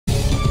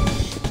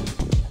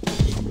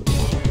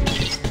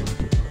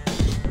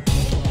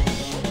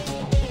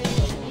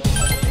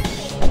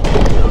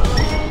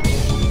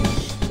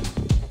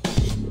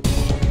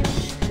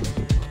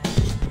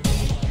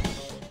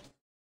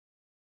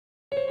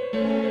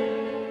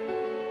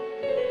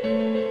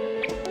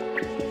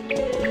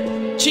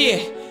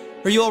Chie,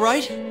 are you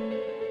alright?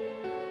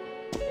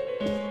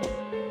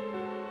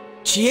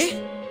 Chie?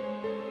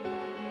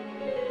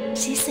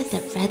 She said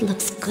that red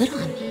looks good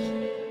on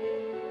me.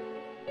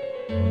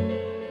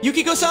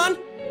 Yukiko-san?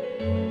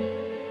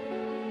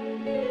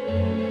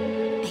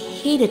 I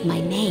hated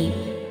my name.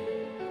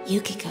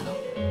 Yukiko.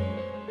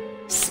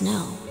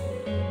 Snow.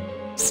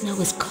 Snow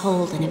is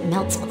cold and it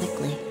melts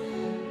quickly.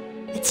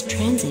 It's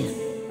transient.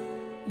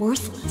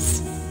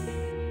 Worthless.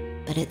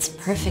 But it's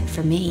perfect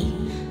for me.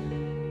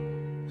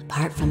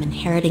 Apart from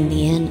inheriting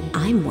the inn,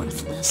 I'm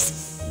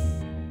worthless.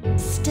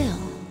 Still,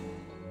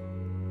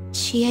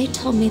 Chie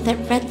told me that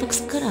red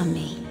looks good on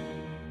me.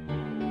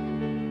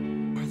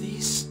 Are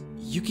these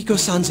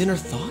Yukiko-san's inner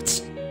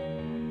thoughts?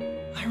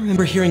 I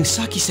remember hearing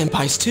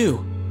Saki-senpai's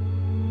too.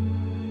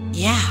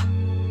 Yeah,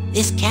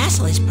 this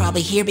castle is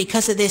probably here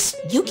because of this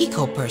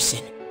Yukiko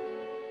person.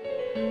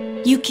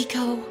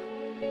 Yukiko.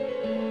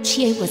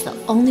 Chie was the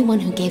only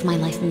one who gave my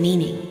life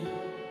meaning.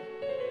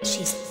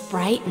 She's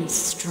bright and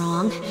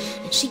strong,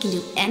 and she can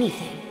do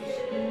anything.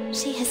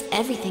 She has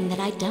everything that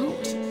I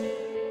don't.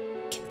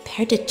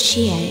 Compared to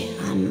Chie,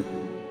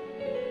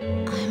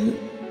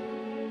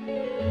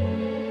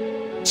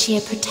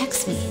 Chie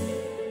protects me.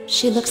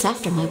 She looks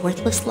after my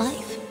worthless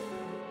life.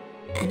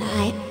 And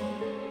I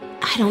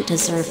don't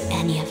deserve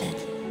any of it.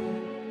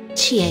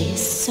 Chie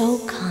is so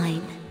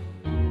kind.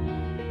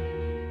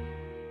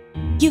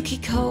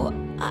 Yukiko,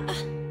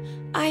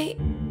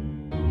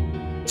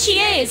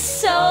 Chie is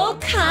so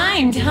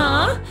kind,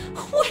 huh?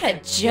 What a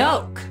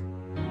joke.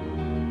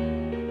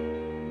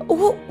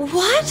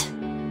 What?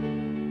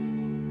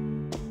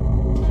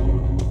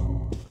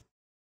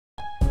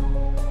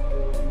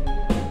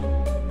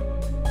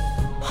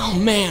 Oh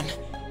man,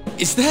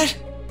 is that?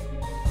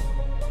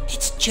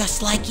 It's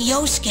just like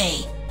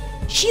Yosuke.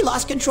 She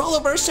lost control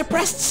of her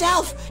suppressed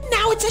self.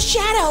 Now it's a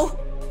shadow.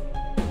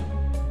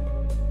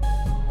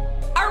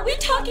 Are we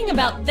talking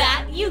about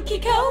that,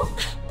 Yukiko?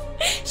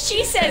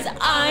 She says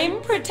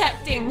I'm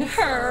protecting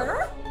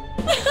her.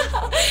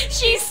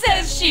 She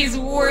says she's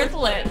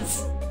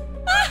worthless.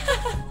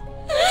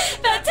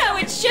 That's how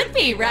it should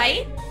be,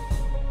 right?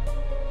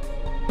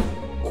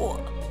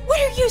 What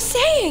are you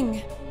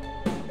saying?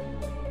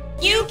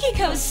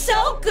 Yukiko's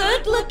so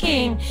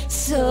good-looking,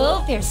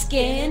 so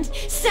fair-skinned,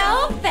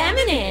 so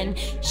feminine.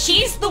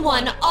 She's the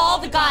one all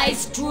the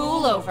guys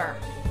drool over.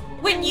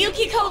 When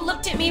Yukiko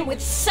looked at me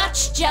with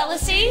such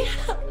jealousy,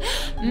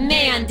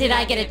 man, did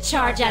I get a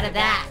charge out of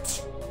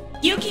that.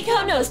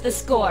 Yukiko knows the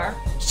score.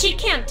 She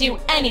can't do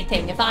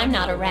anything if I'm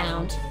not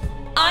around.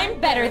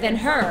 I'm better than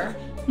her.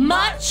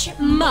 Much,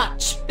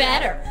 much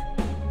better.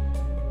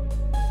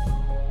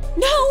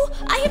 No,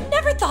 I have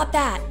never thought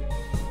that.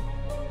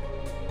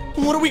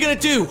 What are we gonna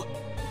do?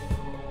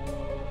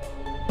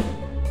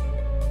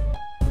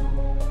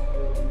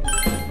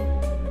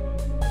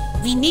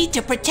 We need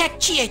to protect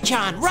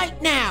Chie-chan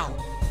right now.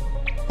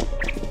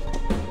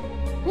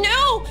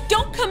 No!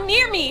 Don't come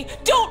near me!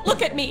 Don't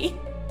look at me!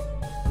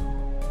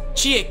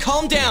 Chie,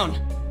 calm down!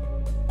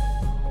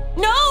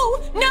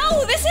 No!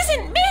 No! This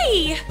isn't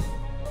me!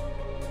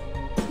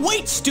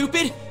 Wait,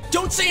 stupid!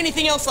 Don't say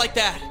anything else like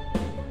that!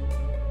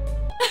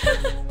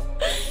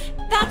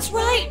 That's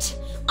right!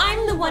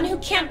 I'm the one who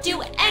can't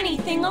do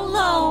anything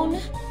alone.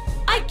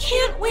 I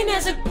can't win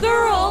as a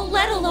girl,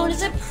 let alone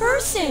as a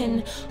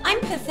person. I'm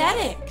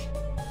pathetic.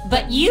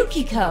 But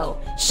Yukiko,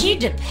 she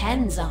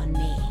depends on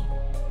me.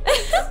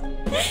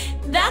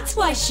 That's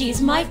why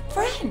she's my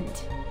friend.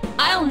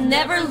 I'll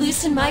never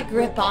loosen my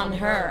grip on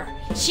her.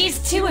 She's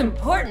too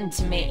important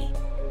to me.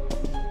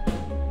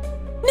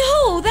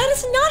 No, that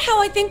is not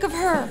how I think of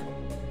her.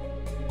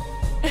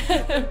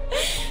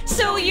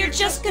 So you're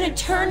just gonna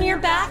turn your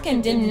back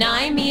and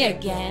deny me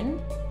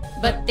again?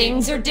 But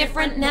things are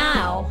different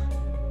now.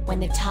 When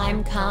the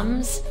time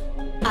comes,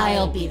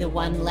 I'll be the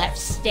one left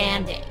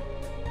standing.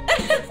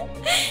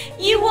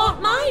 You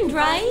won't mind,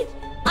 right?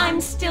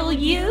 I'm still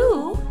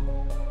you.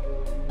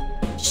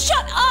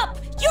 Shut up!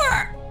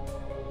 You're...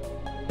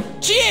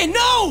 Chie,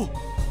 no!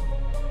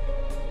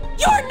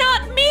 You're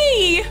not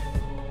me!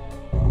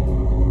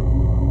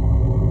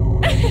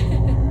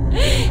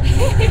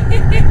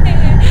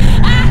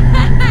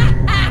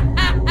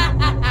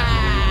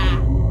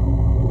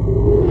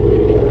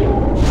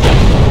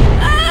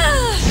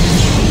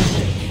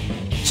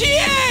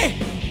 Chie!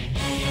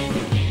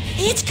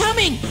 It's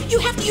coming! You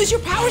have to use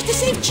your powers to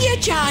save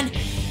Chie-chan!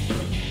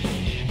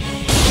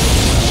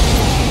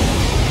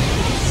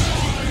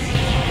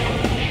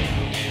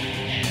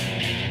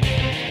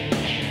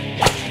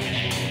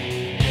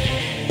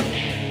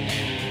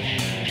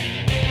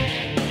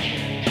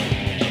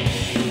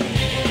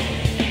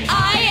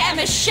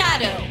 A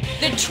shadow,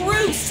 the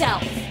true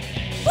self.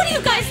 What do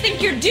you guys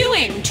think you're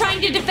doing? Trying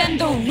to defend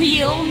the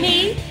real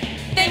me?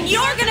 Then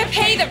you're gonna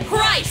pay the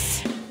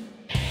price!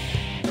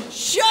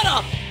 Shut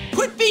up!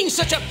 Quit being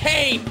such a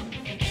pain!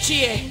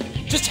 Chie,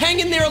 just hang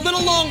in there a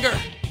little longer!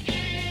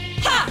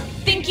 Ha!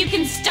 Think you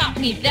can stop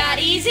me that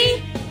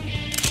easy?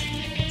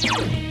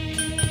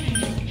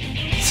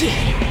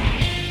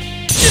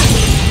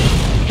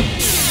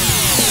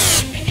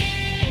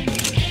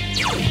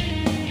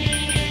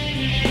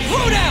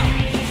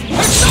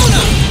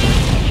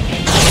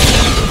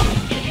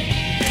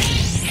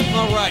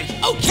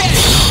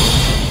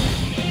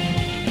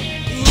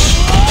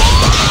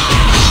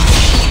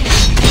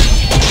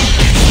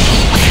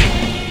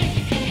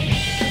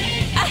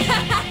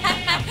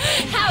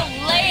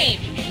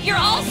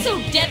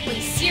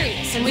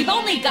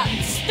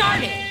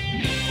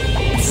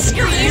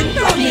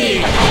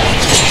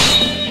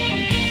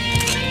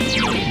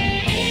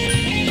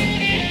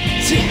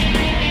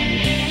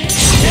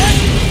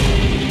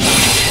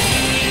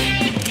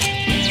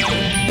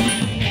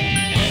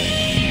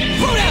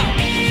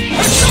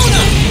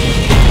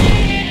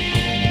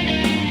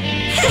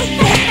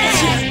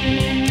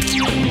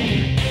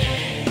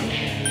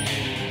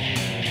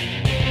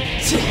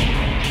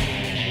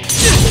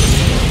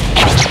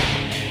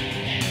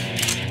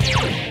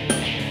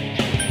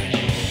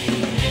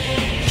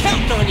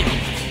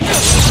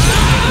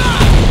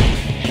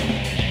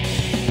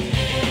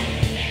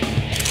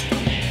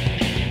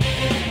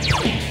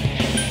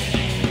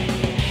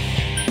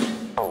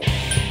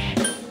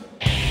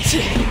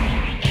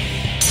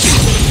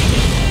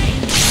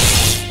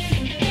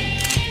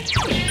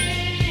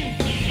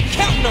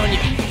 Counting on you!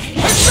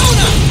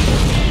 Persona!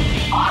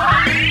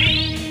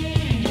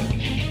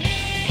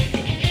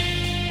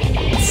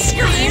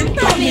 Scream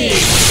for me!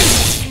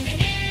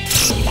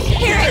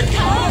 Here it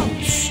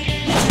comes!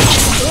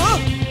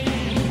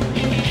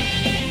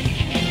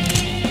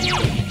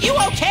 You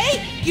okay?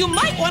 You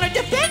might want to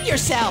defend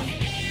yourself.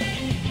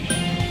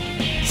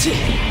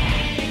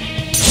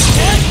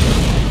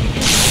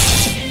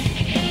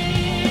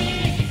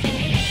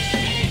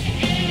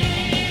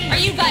 Are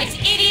you guys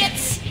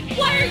idiots?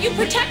 Why are you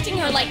protecting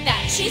her like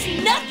that? She's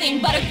nothing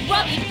but a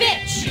grubby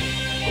bitch!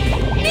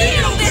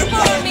 Nailed it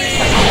for me!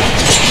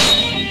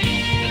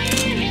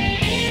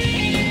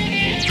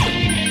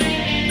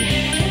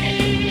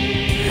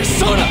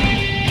 Persona!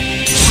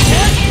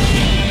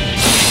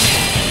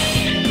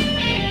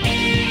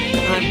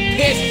 I'm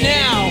pissed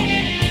now!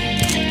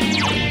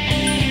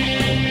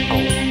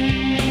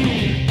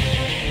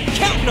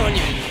 Counting on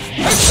you!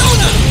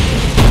 Persona!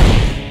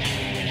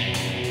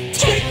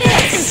 Take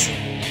this!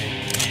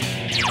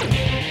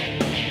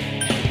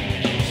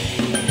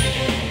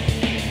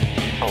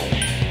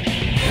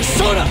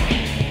 Persona!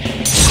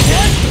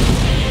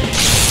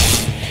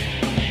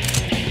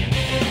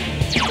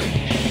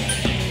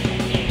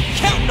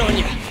 Counting on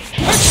you!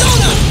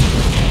 Persona!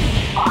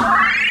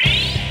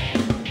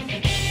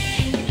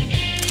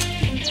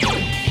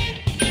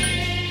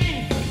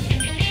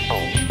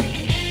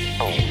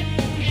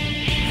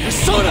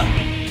 Persona!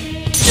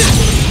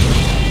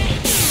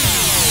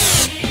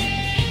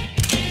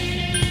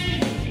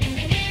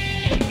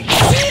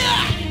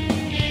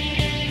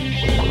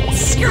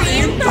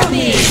 Scream for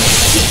me!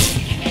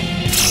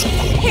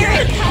 Here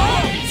it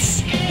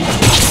comes!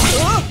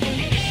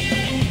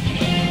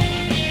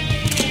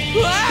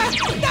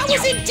 That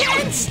was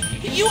intense!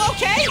 You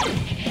okay?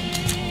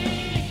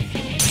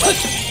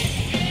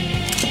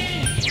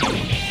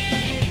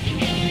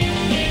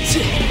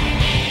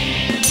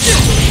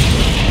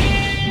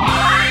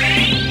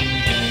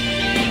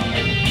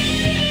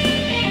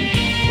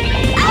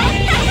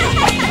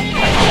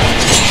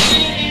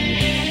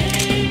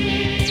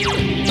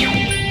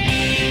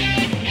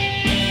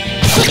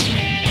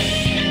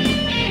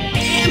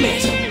 Damn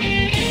it!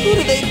 Who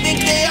do they think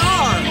they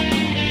are?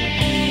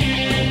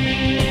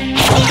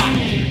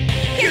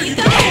 Here you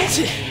go!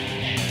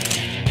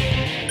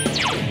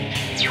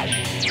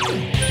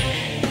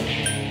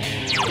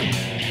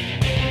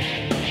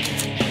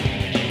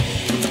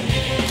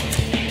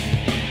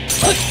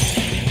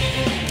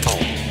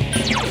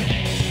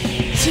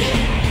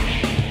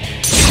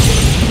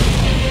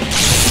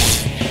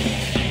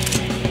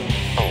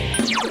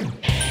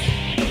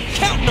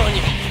 Counting on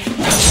you!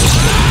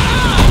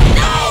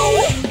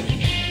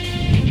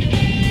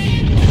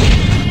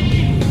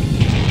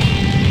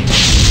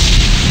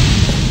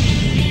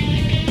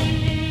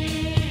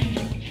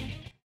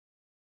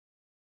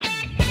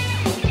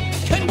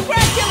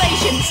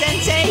 Congratulations,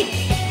 Sensei!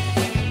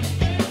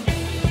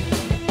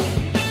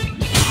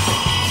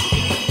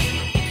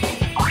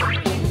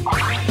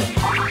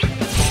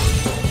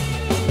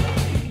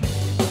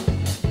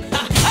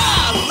 Ha!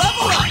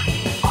 Level up!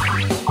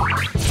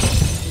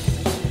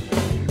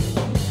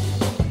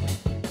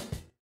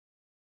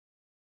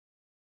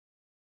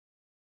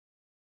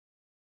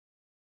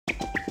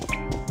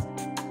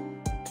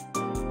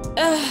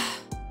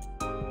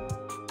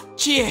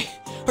 Chie,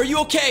 are you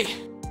okay?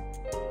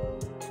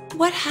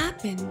 What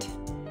happened?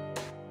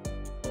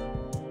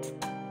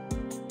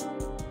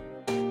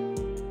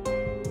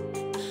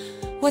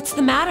 What's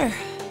the matter?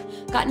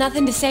 Got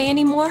nothing to say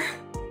anymore?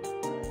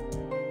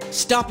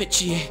 Stop it,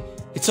 Chie.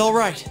 It's all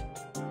right.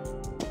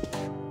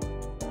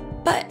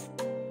 But...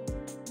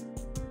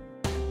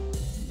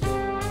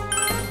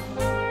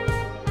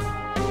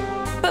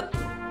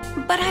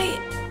 But I...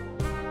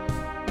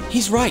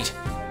 He's right.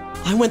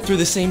 I went through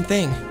the same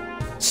thing,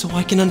 so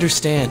I can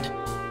understand.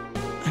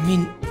 I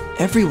mean,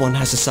 everyone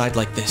has a side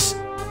like this.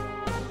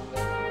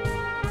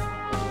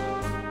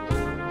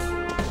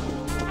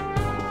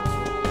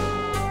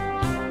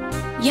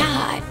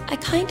 Yeah, I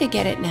kinda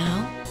get it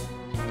now.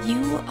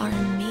 You are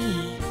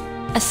me.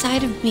 A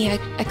side of me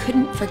I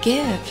couldn't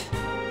forgive,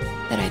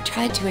 that I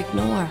tried to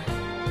ignore.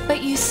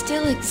 But you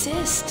still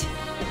exist.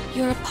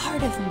 You're a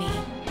part of me.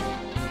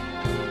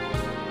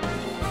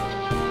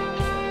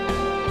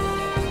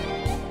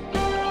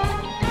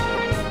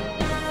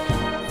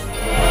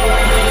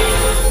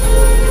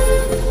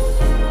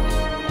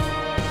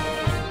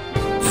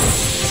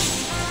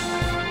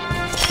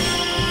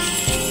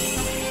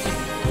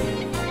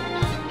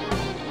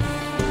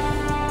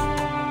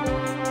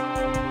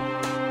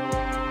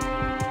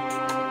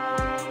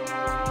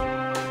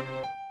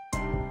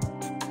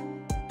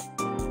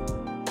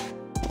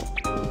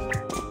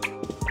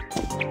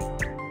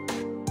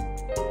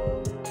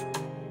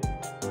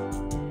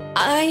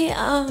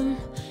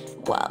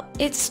 Well,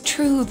 it's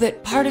true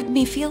that part of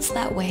me feels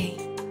that way.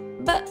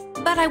 But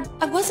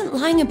I wasn't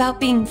lying about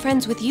being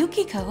friends with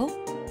Yukiko.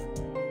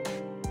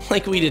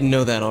 Like we didn't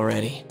know that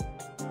already.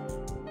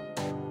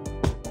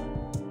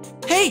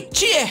 Hey,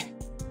 Chie!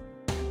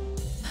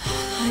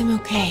 I'm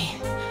okay.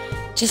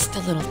 Just a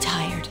little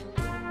tired.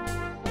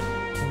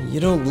 You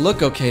don't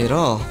look okay at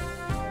all.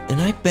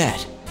 And I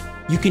bet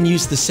you can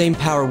use the same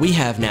power we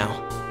have now.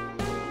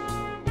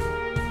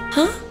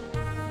 Huh?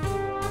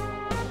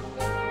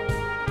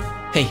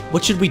 Hey,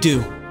 what should we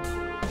do?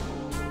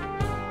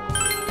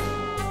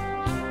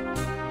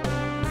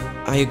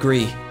 I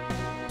agree.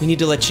 We need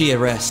to let Chie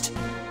rest.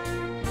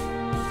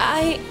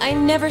 I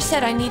never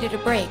said I needed a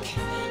break.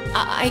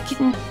 I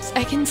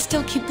can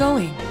still keep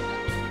going.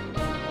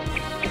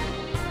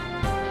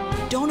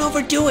 Don't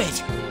overdo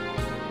it.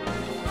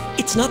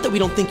 It's not that we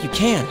don't think you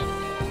can.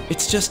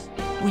 It's just,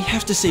 we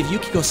have to save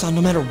Yukiko-san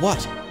no matter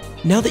what.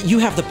 Now that you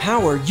have the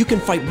power, you can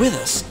fight with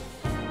us.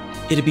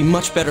 It'd be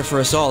much better for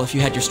us all if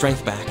you had your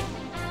strength back.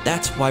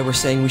 That's why we're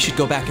saying we should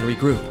go back and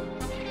regroup.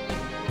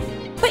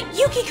 But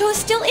Yukiko's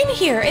still in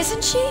here,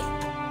 isn't she?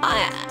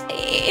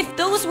 If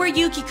those were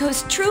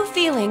Yukiko's true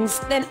feelings,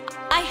 then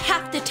I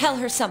have to tell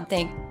her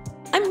something.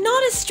 I'm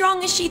not as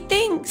strong as she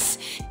thinks.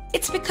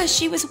 It's because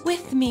she was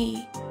with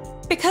me.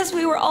 Because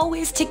we were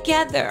always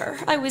together,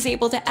 I was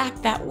able to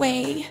act that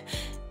way.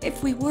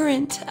 If we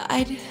weren't,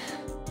 I'd...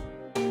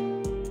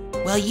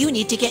 Well, you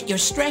need to get your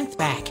strength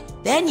back.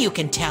 Then you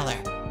can tell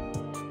her.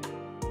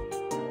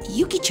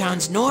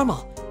 Yuki-chan's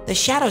normal. The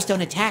shadows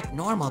don't attack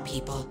normal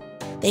people.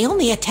 They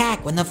only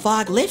attack when the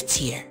fog lifts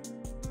here.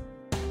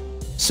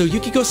 So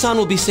Yukiko-san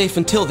will be safe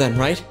until then,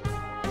 right?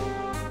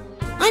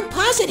 I'm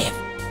positive.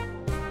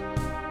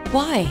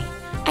 Why?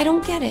 I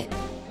don't get it.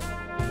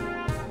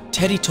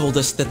 Teddy told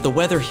us that the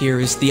weather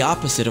here is the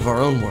opposite of our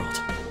own world.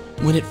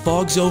 When it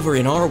fogs over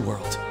in our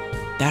world,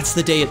 that's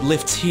the day it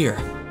lifts here.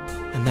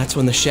 And that's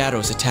when the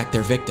shadows attack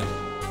their victim.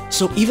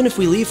 So even if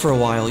we leave for a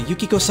while,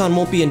 Yukiko-san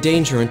won't be in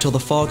danger until the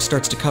fog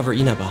starts to cover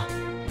Inaba.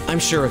 I'm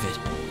sure of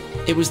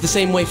it. It was the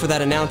same way for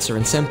that announcer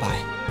and Senpai.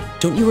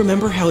 Don't you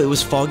remember how it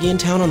was foggy in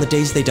town on the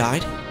days they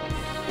died?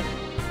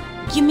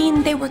 You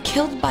mean they were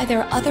killed by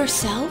their other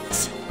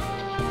selves?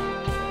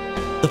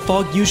 The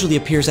fog usually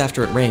appears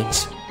after it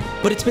rains.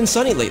 But it's been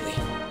sunny lately.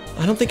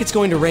 I don't think it's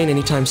going to rain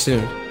anytime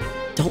soon.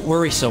 Don't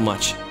worry so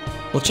much.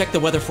 We'll check the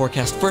weather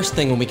forecast first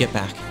thing when we get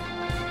back.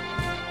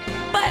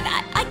 But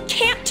I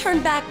can't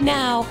turn back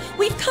now.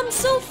 We've come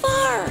so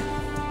far.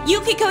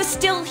 Yukiko's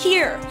still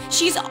here.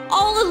 She's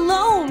all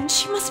alone.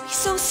 She must be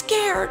so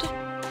scared.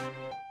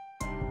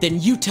 Then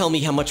you tell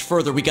me how much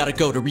further we gotta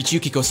go to reach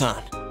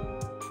Yukiko-san.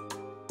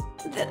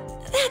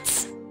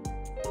 That's...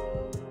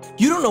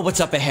 You don't know what's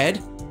up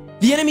ahead.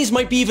 The enemies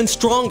might be even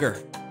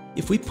stronger.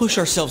 If we push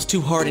ourselves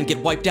too hard and get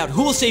wiped out,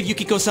 who will save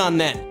Yukiko-san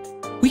then?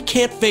 We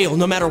can't fail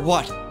no matter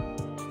what.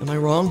 Am I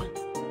wrong?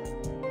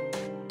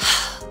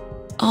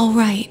 All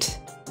right.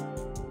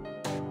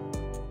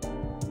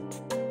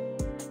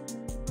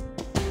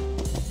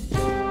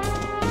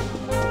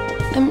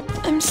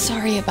 I'm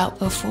sorry about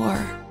before.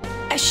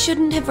 I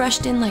shouldn't have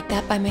rushed in like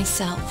that by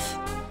myself.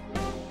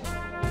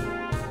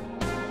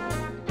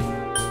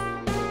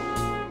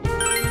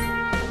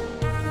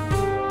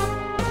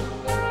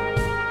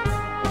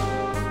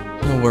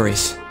 No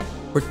worries.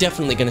 We're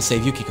definitely gonna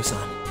save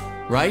Yukiko-san,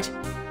 right?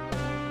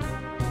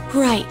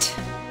 Right.